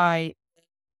assessed by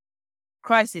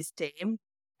crisis team.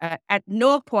 At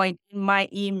no point in my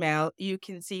email you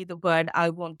can see the word I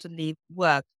want to leave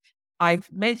work. I've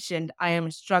mentioned I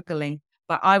am struggling,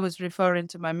 but I was referring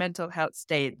to my mental health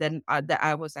state that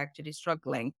I was actually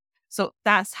struggling. So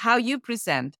that's how you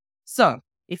present. So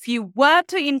if you were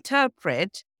to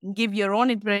interpret and give your own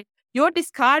interpretation, you're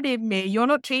discarding me, you're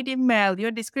not treating me well,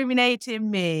 you're discriminating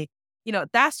me.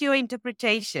 That's your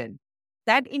interpretation.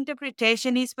 That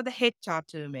interpretation is for the HR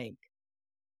to make.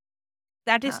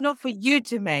 That is not for you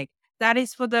to make. That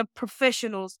is for the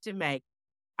professionals to make.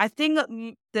 I think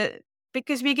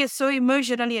because we get so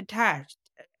emotionally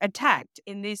attacked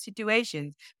in these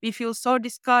situations, we feel so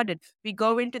discarded. We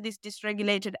go into this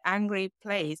dysregulated, angry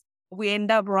place. We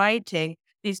end up writing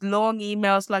these long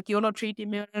emails like, you're not treating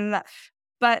me well.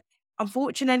 But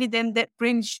unfortunately, then that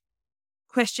brings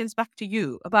questions back to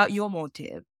you about your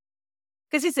motive.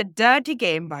 Because it's a dirty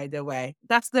game, by the way.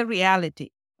 That's the reality.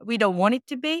 We don't want it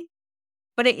to be,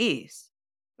 but it is,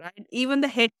 right? Even the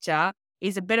HR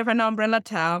is a bit of an umbrella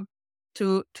term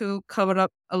to cover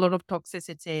up a lot of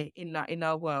toxicity in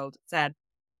our world. Sad.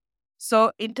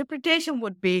 So interpretation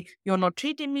would be, you're not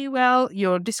treating me well,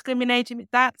 you're discriminating me.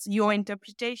 That's your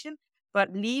interpretation,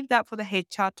 but leave that for the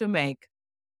HR to make.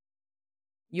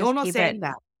 You're Just not keep saying it.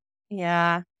 that.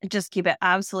 Yeah. Just keep it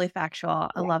absolutely factual.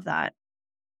 I love that.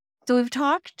 So we've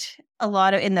talked a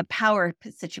lot in the power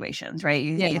situations, right?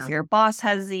 If Yeah. your boss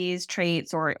has these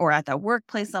traits or at the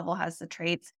workplace level has the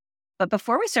traits. But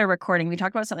before we started recording, we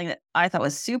talked about something that I thought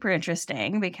was super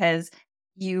interesting because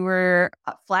you were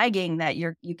flagging that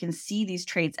you can see these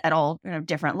traits at all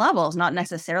different levels, not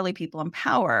necessarily people in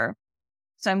power.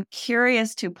 So I'm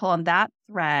curious to pull on that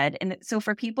thread. And so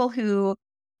for people who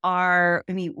are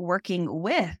working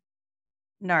with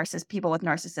people with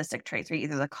narcissistic traits, right?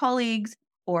 Either the colleagues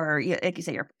or, like you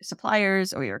say, your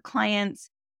suppliers or your clients.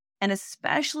 And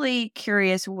especially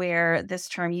curious where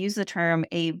use the term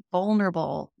a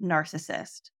vulnerable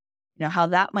narcissist, how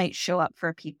that might show up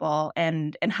for people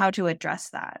and how to address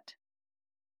that.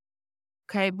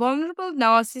 Okay. Vulnerable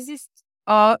narcissists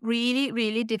are really,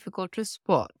 really difficult to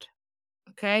spot.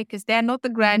 Okay. Because they're not the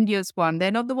grandiose one. They're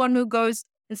not the one who goes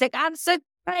and says, I'm so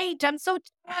great, I'm so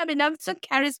charming, I'm so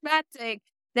charismatic.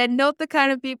 They're not the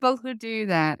kind of people who do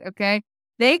that. Okay.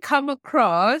 They come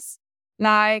across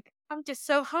like, I'm just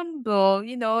so humble.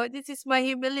 This is my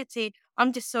humility.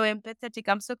 I'm just so empathetic.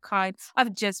 I'm so kind.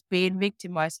 I've just been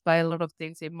victimized by a lot of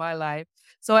things in my life.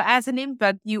 So as an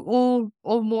empath, you all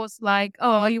almost like,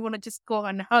 oh, you want to just go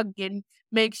and hug and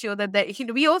make sure that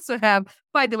we also have,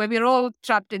 by the way, we're all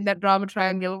trapped in that drama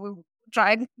triangle,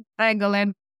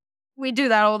 and we do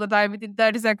that all the time within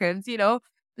 30 seconds,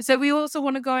 So we also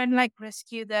want to go and like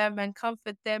rescue them and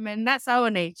comfort them. And that's our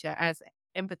nature as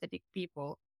empathetic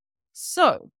people.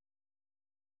 So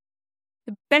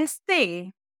the best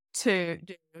thing to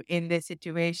do in this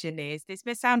situation is, this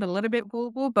may sound a little bit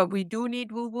woo-woo, but we do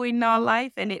need woo-woo in our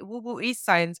life. And woo-woo is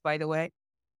science, by the way.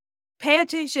 Pay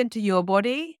attention to your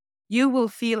body. You will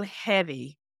feel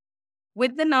heavy.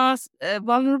 With the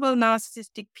vulnerable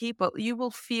narcissistic people, you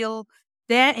will feel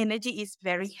their energy is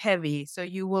very heavy. So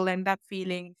you will end up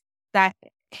feeling that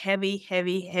heavy,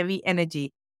 heavy, heavy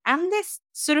energy. And this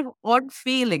sort of odd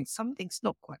feeling, something's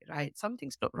not quite right,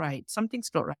 something's not right,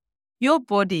 something's not right. Your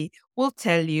body will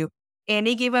tell you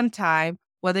any given time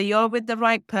whether you're with the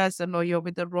right person or you're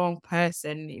with the wrong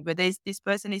person, whether this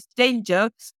person is danger,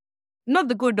 not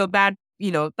the good or bad,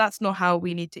 that's not how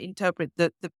we need to interpret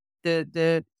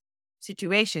the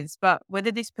situations. But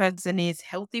whether this person is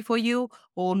healthy for you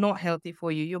or not healthy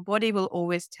for you, your body will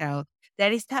always tell.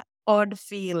 There is that odd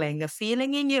feeling, a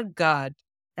feeling in your gut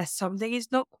that something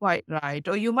is not quite right,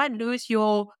 or you might lose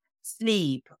your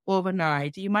sleep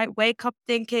overnight. You might wake up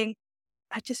thinking,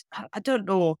 I don't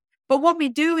know. But what we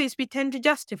do is we tend to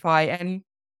justify, and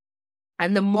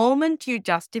the moment you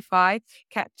justify,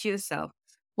 catch yourself.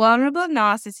 Vulnerable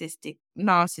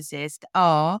narcissists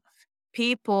are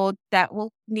people that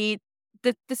will need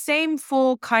the same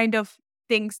four kind of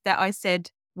things that I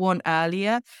said one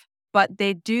earlier, but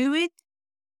they do it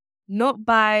not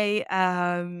by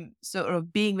sort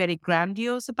of being very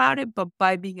grandiose about it, but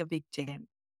by being a victim.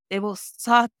 They will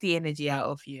suck the energy out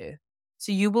of you.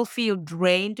 So you will feel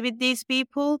drained with these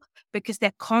people because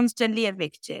they're constantly a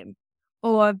victim.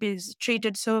 Oh, I've been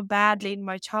treated so badly in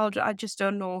my childhood. I just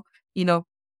don't know, you know,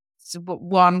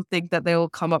 one thing that they will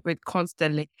come up with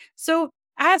constantly. So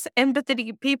as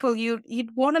empathetic people,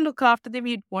 you'd want to look after them,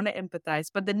 you'd want to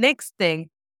empathize. But the next thing,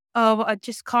 oh, I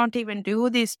just can't even do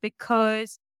this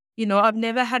because I've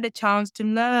never had a chance to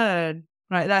learn.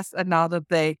 Right. That's another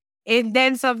thing. And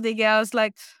then something else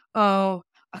like, oh,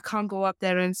 I can't go up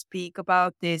there and speak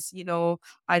about this.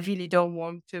 I really don't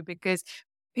want to because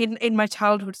in my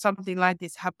childhood, something like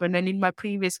this happened. And in my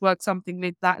previous work,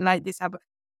 something like this happened.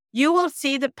 You will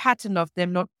see the pattern of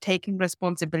them not taking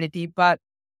responsibility, but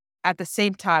at the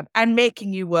same time, and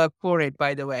making you work for it,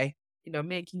 by the way,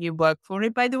 making you work for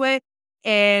it, by the way.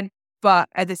 But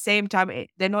at the same time,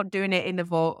 they're not doing it in a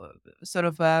sort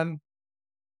of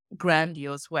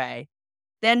grandiose way.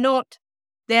 They're not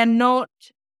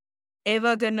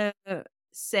ever gonna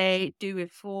say, do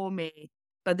it for me,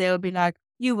 but they'll be like,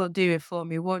 you will do it for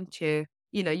me, won't you?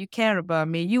 You care about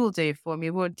me. You will do it for me,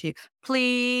 won't you?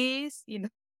 Please,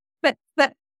 but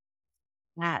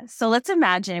Yeah. So let's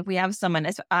imagine if we have someone,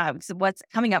 so what's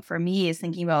coming up for me is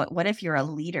thinking about what if you're a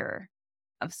leader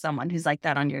of someone who's like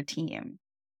that on your team,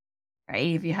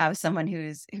 right? If you have someone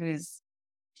who's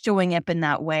showing up in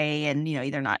that way and,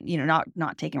 either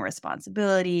not taking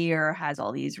responsibility or has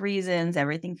all these reasons,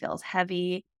 everything feels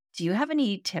heavy. Do you have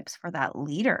any tips for that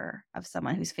leader of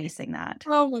someone who's facing that?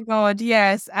 oh my God,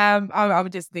 yes. I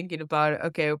was just thinking about it.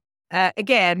 Okay.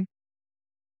 Again,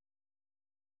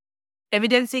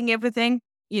 evidencing everything.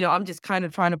 I'm just kind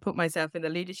of trying to put myself in the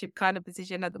leadership kind of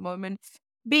position at the moment.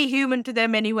 Be human to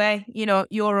them anyway.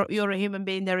 You're a human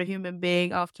being. They're a human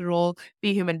being after all.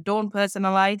 Be human. Don't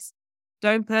personalize.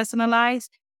 Don't personalize.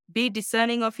 Be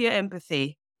discerning of your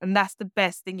empathy, and that's the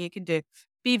best thing you can do.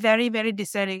 Be very, very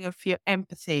discerning of your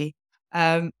empathy.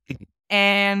 Um,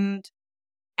 and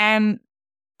and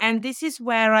and this is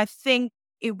where I think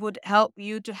it would help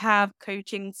you to have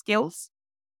coaching skills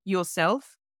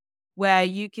yourself, where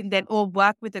you can then all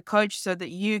work with a coach so that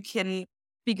you can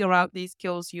figure out these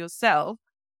skills yourself.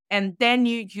 And then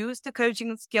you use the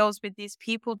coaching skills with these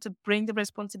people to bring the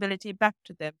responsibility back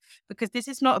to them. Because this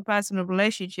is not a personal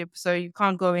relationship, so you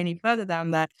can't go any further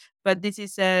than that. But this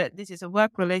is a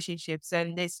work relationships,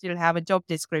 and they still have a job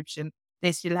description.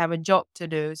 They still have a job to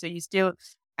do. So you still,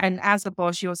 and as a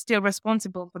boss, you're still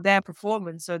responsible for their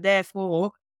performance. So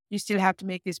therefore, you still have to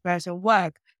make this person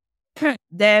work.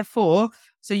 Therefore,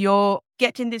 so you're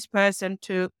getting this person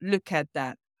to look at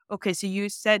that. Okay, so you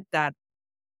said that.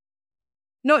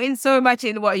 Not in so much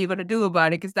in what you're going to do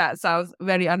about it, because that sounds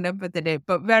very unempathetic,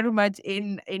 but very much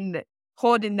in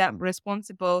holding them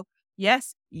responsible.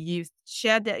 Yes, you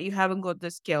shared that you haven't got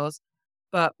the skills,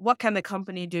 but what can the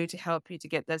company do to help you to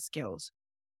get those skills?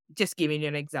 Just giving you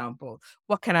an example.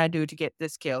 What can I do to get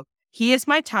this skill? Here's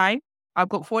my time. I've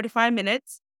got 45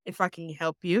 minutes if I can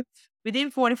help you.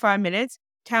 Within 45 minutes,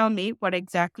 tell me what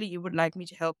exactly you would like me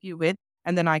to help you with,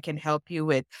 and then I can help you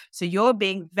with. So you're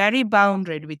being very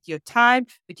bounded with your time,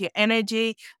 with your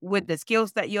energy, with the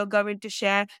skills that you're going to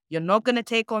share. You're not going to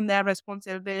take on their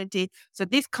responsibility. So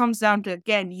this comes down to,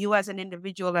 again, you as an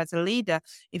individual, as a leader.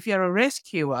 If you're a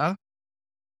rescuer,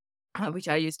 which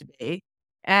I used to be,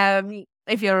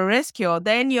 if you're a rescuer,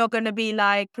 then you're going to be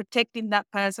like protecting that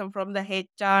person from the head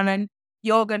down, and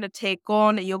you're going to take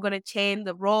on, and you're going to change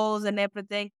the roles and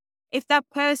everything. If that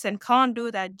person can't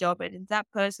do that job, and it's that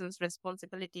person's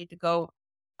responsibility to go,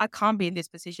 I can't be in this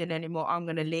position anymore, I'm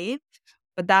going to leave.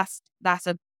 But that's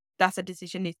a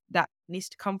decision that needs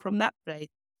to come from that place.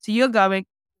 So you're going,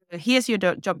 here's your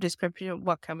job description.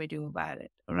 What can we do about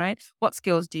it? All right. What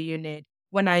skills do you need?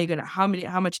 When are you going to, how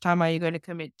much time are you going to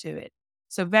commit to it?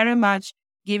 So very much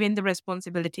giving the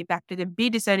responsibility back to them. Be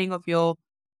discerning of your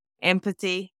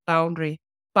empathy,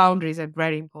 boundaries are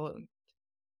very important.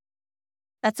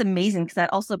 That's amazing because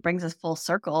that also brings us full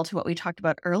circle to what we talked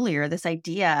about earlier. This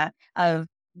idea of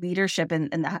leadership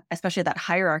and especially that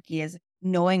hierarchy is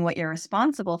knowing what you're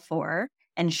responsible for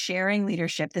and sharing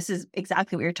leadership. This is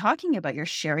exactly what you're talking about. You're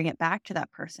sharing it back to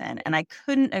that person. And I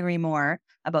couldn't agree more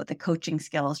about the coaching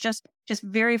skills, just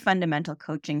very fundamental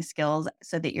coaching skills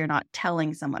so that you're not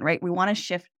telling someone, right? We want to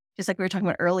shift, just like we were talking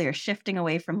about earlier, shifting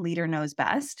away from leader knows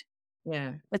best,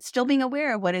 Yeah. but still being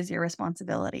aware of what is your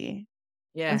responsibility.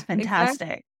 That's Yeah. Exactly.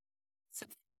 fantastic.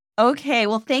 Okay,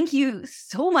 well, thank you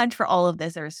so much for all of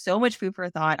this. There's so much food for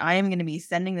thought. I am going to be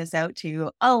sending this out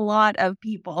to a lot of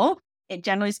people,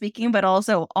 generally speaking, but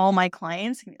also all my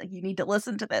clients. Like, you need to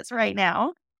listen to this right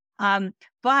now.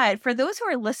 But for those who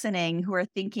are listening, who are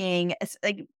thinking,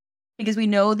 like, because we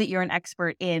know that you're an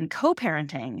expert in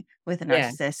co-parenting with a Yeah.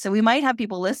 narcissist, so we might have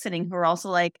people listening who are also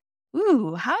like,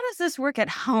 "Ooh, how does this work at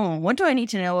home? What do I need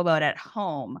to know about at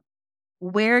home?"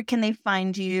 Where can they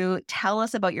find you? Tell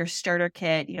us about your starter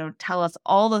kit. Tell us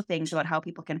all the things about how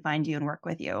people can find you and work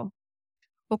with you.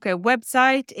 Okay,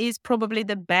 website is probably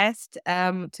the best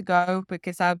to go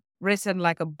because I've written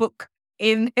like a book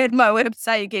in my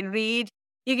website. You can read,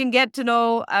 you can get to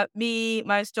know me,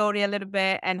 my story a little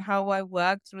bit, and how I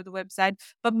work through the website.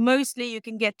 But mostly, you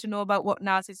can get to know about what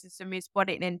narcissism is, what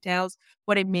it entails,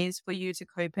 what it means for you to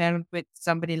co-parent with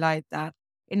somebody like that.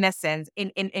 In essence,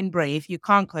 in brief, you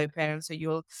can't co-parent, so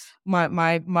you'll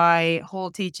my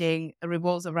whole teaching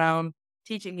revolves around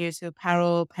teaching you to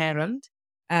parallel parent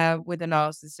with a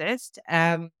narcissist.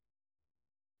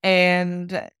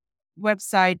 And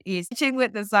website is Coaching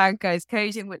with Nisanka. Is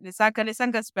Coaching with Nisanka.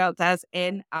 Nisanka spelled as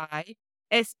Nisanka,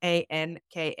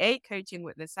 Coaching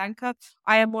with Nisanka.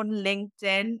 I am on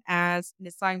LinkedIn as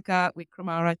Nisanka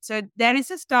Wickramaratne. So there is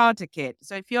a starter kit.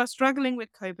 So if you're struggling with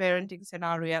co-parenting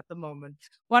scenario at the moment,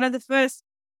 one of the first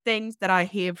things that I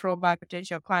hear from my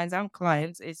potential clients and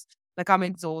clients is like, I'm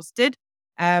exhausted.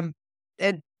 Um,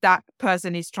 that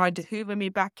person is trying to hoover me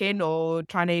back in or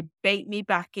trying to bait me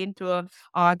back into an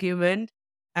argument.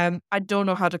 I don't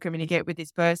know how to communicate with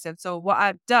this person. So what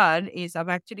I've done is I've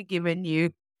actually given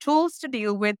you tools to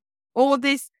deal with all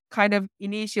these kind of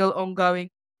initial ongoing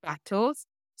battles.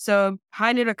 So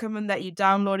highly recommend that you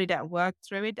download it and work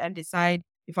through it and decide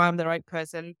if I'm the right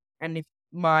person and if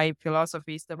my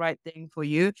philosophy is the right thing for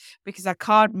you, because I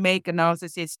can't make a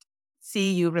narcissist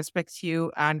see you, respect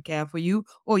you, and care for you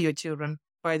or your children,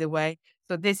 by the way.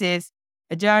 So this is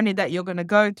a journey that you're going to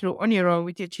go through on your own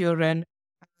with your children,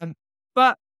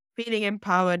 but feeling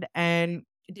empowered and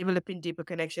developing deeper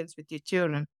connections with your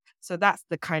children. So that's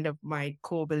the kind of my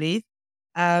core belief.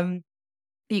 Um,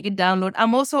 you can download.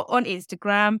 I'm also on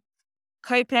Instagram,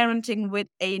 co-parenting with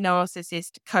a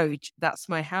narcissist coach. That's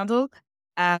my handle.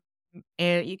 Um,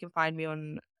 and you can find me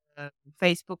on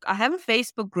Facebook. I have a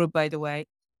Facebook group, by the way,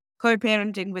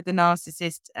 co-parenting with the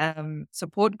narcissist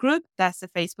support group. That's the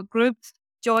Facebook group.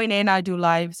 Join in. I do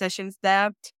live sessions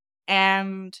there.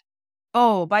 And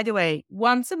oh, by the way,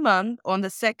 once a month on the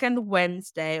second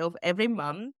Wednesday of every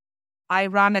month, I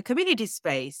run a community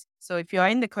space. So if you're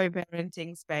in the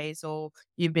co-parenting space or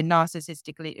you've been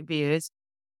narcissistically abused,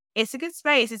 it's a good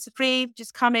space. It's free.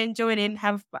 Just come in, join in,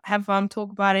 have fun,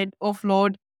 talk about it,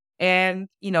 offload, and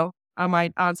I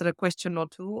might answer a question or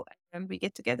two, and we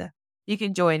get together. You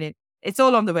can join it. It's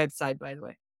all on the website, by the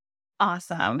way.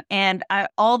 Awesome. And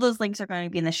all those links are going to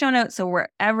be in the show notes. So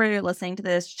wherever you're listening to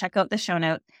this, check out the show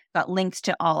notes. Got links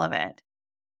to all of it.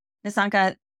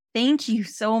 Nisanka, thank you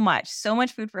so much. So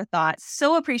much food for thought.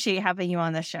 So appreciate having you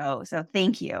on the show. So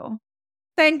thank you.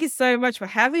 Thank you so much for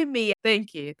having me.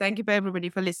 Thank you. Thank you for everybody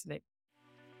for listening.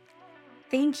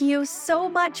 Thank you so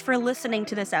much for listening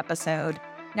to this episode.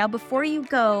 Now, before you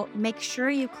go, make sure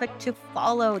you click to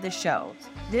follow the show.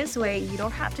 This way, you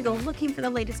don't have to go looking for the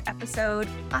latest episode.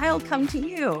 I'll come to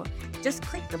you. Just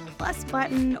click the plus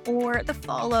button or the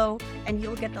follow, and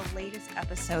you'll get the latest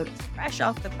episode fresh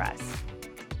off the press.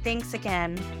 Thanks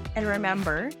again, and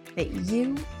remember that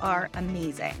you are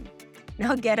amazing.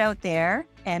 Now get out there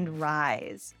and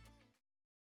rise.